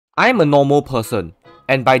I'm a normal person,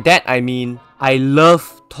 and by that I mean I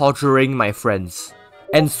love torturing my friends.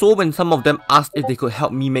 And so when some of them asked if they could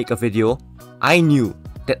help me make a video, I knew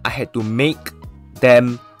that I had to make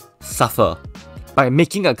them suffer by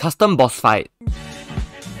making a custom boss fight.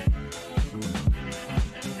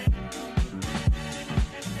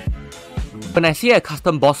 When I say a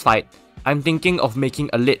custom boss fight, I'm thinking of making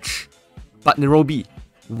a lich. But Nirobi,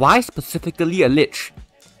 why specifically a lich?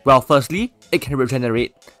 Well, firstly, it can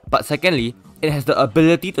regenerate, but secondly, it has the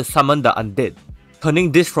ability to summon the undead,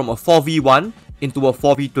 turning this from a 4v1 into a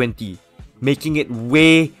 4v20, making it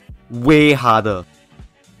way harder.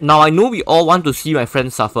 Now I know we all want to see my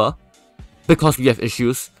friends suffer, because we have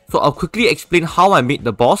issues, so I'll quickly explain how I made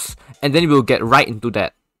the boss, and then we'll get right into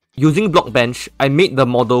that. Using Blockbench, I made the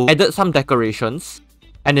model, added some decorations,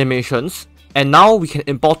 animations, and now we can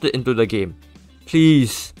import it into the game.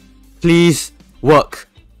 Please work.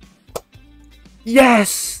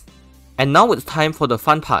 Yes! And now it's time for the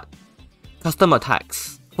fun part. Custom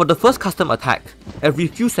attacks. For the first custom attack, every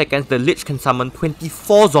few seconds the Lich can summon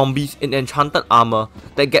 24 zombies in enchanted armor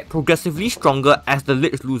that get progressively stronger as the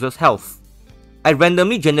Lich loses health. I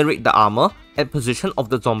randomly generate the armor and position of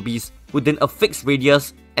the zombies within a fixed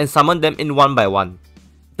radius and summon them in one by one.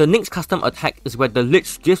 The next custom attack is where the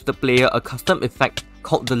Lich gives the player a custom effect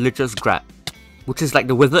called the Lich's Grab, which is like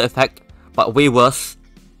the Wither effect, but way worse,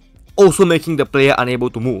 also making the player unable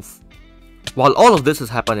to move. While all of this is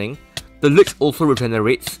happening, the Lich also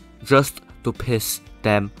regenerates just to piss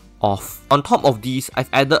them off. On top of these, I've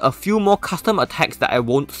added a few more custom attacks that I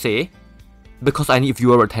won't say, because I need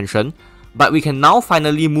viewer attention, but we can now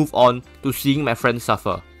finally move on to seeing my friends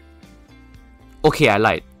suffer. Okay, I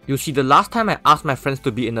lied. You see, the last time I asked my friends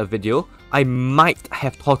to be in a video, I might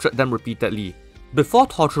have tortured them repeatedly. Before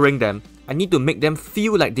torturing them, I need to make them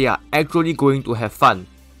feel like they are actually going to have fun,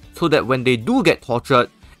 so that when they do get tortured,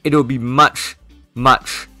 it will be much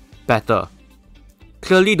better.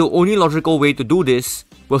 Clearly, the only logical way to do this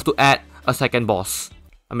was to add a second boss.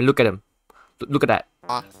 I mean, look at him. Look at that.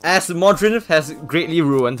 As Modrin has greatly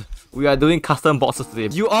ruined, we are doing custom bosses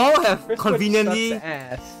today. You all have conveniently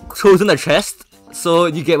chosen a chest, so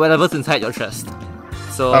you get whatever's inside your chest.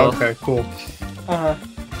 So okay, cool.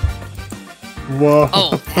 Whoa.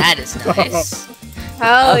 Oh, that is nice.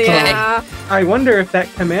 Hell Okay. yeah. I wonder if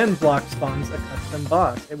that command block spawns a custom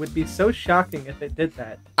boss. It would be so shocking if it did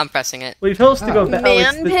that. I'm pressing it. Well, you told us to go back.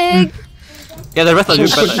 Man pig? yeah, the rest are you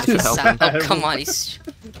Oh, better. It should help. oh, come on, he's...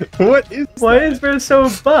 What is Why that? is Bro so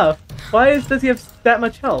buff? Does he have that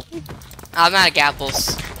much health? I'm out of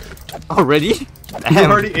gapples. Already? You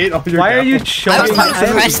Damn. already ate all your Why are you apples. showing I was about to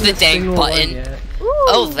haven't press used the a dang single one button. yet.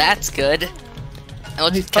 Oh, that's good.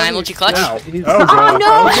 He's Can I finally- multi-clutch? Ow. He's- Oh god.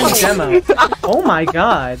 no! Demo. Oh my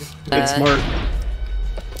god. It's smart.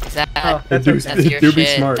 That, that's do- that's your do be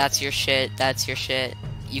shit. smart. That's your shit. That's your shit.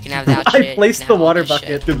 You can have that I shit. you placed can the have all water this bucket.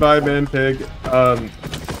 shit. Goodbye, man pig. Come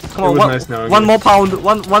it on, was one, nice knowing one you. more pound,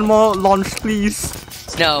 one more launch, please.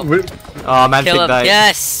 No. Oh, man Kill pig him. died.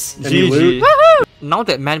 Yes! Any loot? GG. Now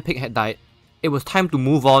that Manpig had died, it was time to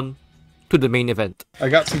move on to the main event. I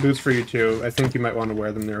got some boots for you too. I think you might want to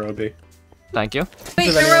wear them, Nairobi. Thank you. Wait,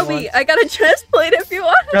 Does anyone Nairobi, I got a chest plate if you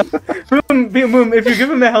want. Boom. If you give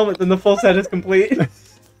him the helmet, then the full set is complete.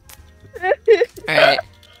 Alright.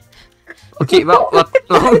 Okay, well,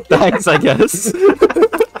 thanks, I guess.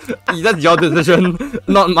 That's your decision,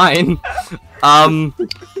 not mine.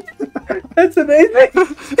 That's amazing.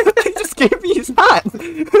 He just gave me his hat.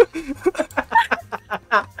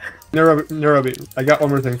 Nairobi, I got one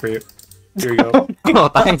more thing for you. Here you go. Oh,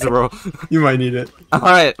 thanks, bro. You might need it.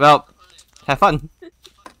 Alright, well, have fun.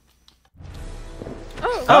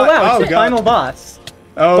 Oh, Oh wow, it's the God. final boss.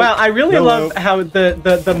 Oh, Wow, I really hello. love how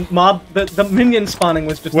the minion spawning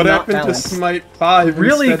was just What not happened balanced. to Smite 5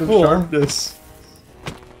 Really instead cool. of Sharpness?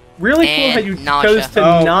 Really cool And how you nausea. chose to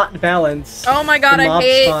Oh. not balance. oh my god, the I mob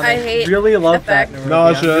hate spawning. Really love that. effect. Nairobi.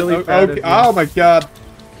 Nausea. I'm really proud of you. Oh my god.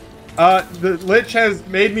 The Lich has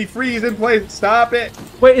made me freeze in place. Stop it.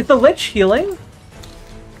 Wait, is the Lich healing?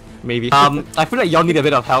 Maybe. I feel like y'all need a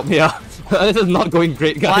bit of help here. This is not going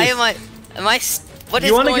great, guys. Why am I, what is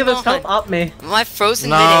You want to going give us on? help? Up me. Am I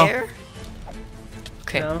frozen No. midair?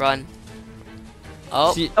 Okay, No. run.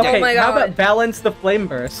 Oh, See, Okay, my how God. about balance the flame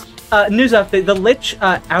burst? Nuzaf, the Lich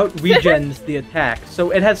out regens the attack,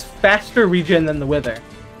 so it has faster regen than the Wither.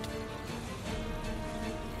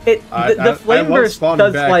 The flame love burst spawning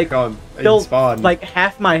does back like on in still spawn. like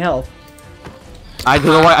half my health. I don't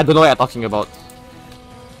know what you're talking about.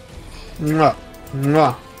 Mwah.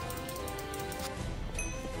 Mwah.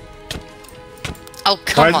 Oh, Why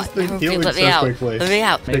come is on. this thing Herbie, healing let me so out. quickly? Let me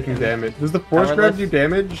out. Taking damage. Does the force grab do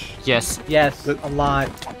damage? Yes. Yes, a lot.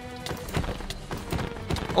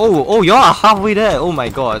 Oh, y'all are halfway there. Oh my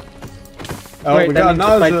god. Oh, Wait, we that got means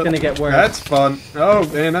the fight's nausea. gonna get worse. That's fun. Oh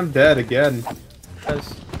man, I'm dead again.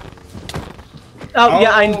 Oh,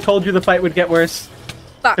 yeah, I Oh. told you the fight would get worse.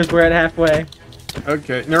 Fuck. Because we're at halfway.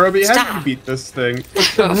 Okay, Nairobi, how do you Stop. beat this thing?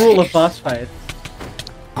 It's the rule of boss fights.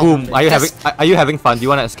 Boom. Are you That's- having fun? Do you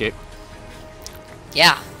want to escape?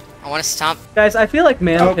 Yeah. I want to stomp. Guys, I feel like Oh.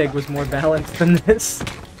 Man-Pig was more balanced than this.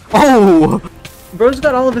 Oh! Bro's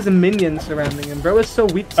got all of his minions surrounding him. Bro is so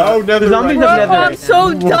weak. Oh, the zombies netherite. have Bro, netherite I'm now.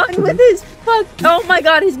 so done with his fuck. Oh my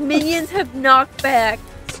god, his minions have knockback.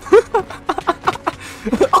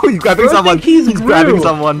 Oh, he's grabbing Bro someone. think he's He's grabbing Gru.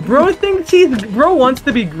 someone. Bro thinks he's. Bro wants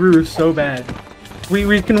to be Gru so bad.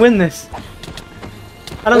 We can win this.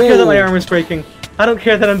 I don't care that my Oh. armor's breaking. I don't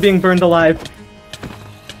care that I'm being burned alive.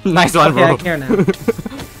 Nice one, Okay, bro. I care now.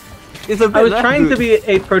 It's a bit I was left, trying to dude. be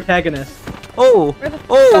a protagonist. Oh! Where the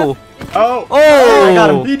Oh! Oh! Oh! I got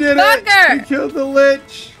him. He did Fucker! it! He killed the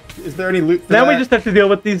lich! Is there any loot for Now that? we just have to deal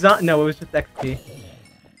with these. No, it was just XP.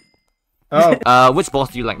 Oh, Which boss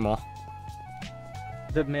do you like more?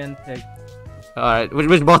 The Man-Pig. Alright,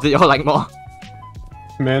 which boss do you like more?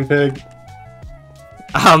 man pig.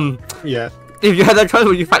 Yeah. If you had that choice,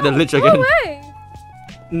 would you fight the Lich No again? way.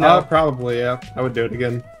 No. Probably, yeah. I would do it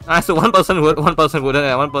again. So one person would, one person wouldn't,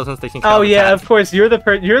 and one person's taking care Oh of the yeah, cat. of course. You're the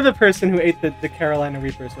person who ate the Carolina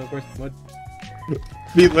Reaper, so of course you would.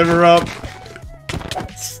 Beat liver up.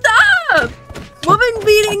 Stop! Woman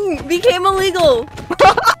beating became illegal.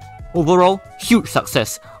 Overall, huge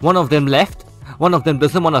success. One of them left, one of them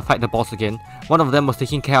doesn't want to fight the boss again, one of them was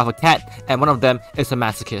taking care of a cat, and one of them is a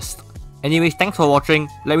masochist. Anyways, thanks for watching.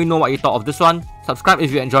 Let me know what you thought of this one. Subscribe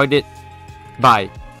if you enjoyed it. Bye.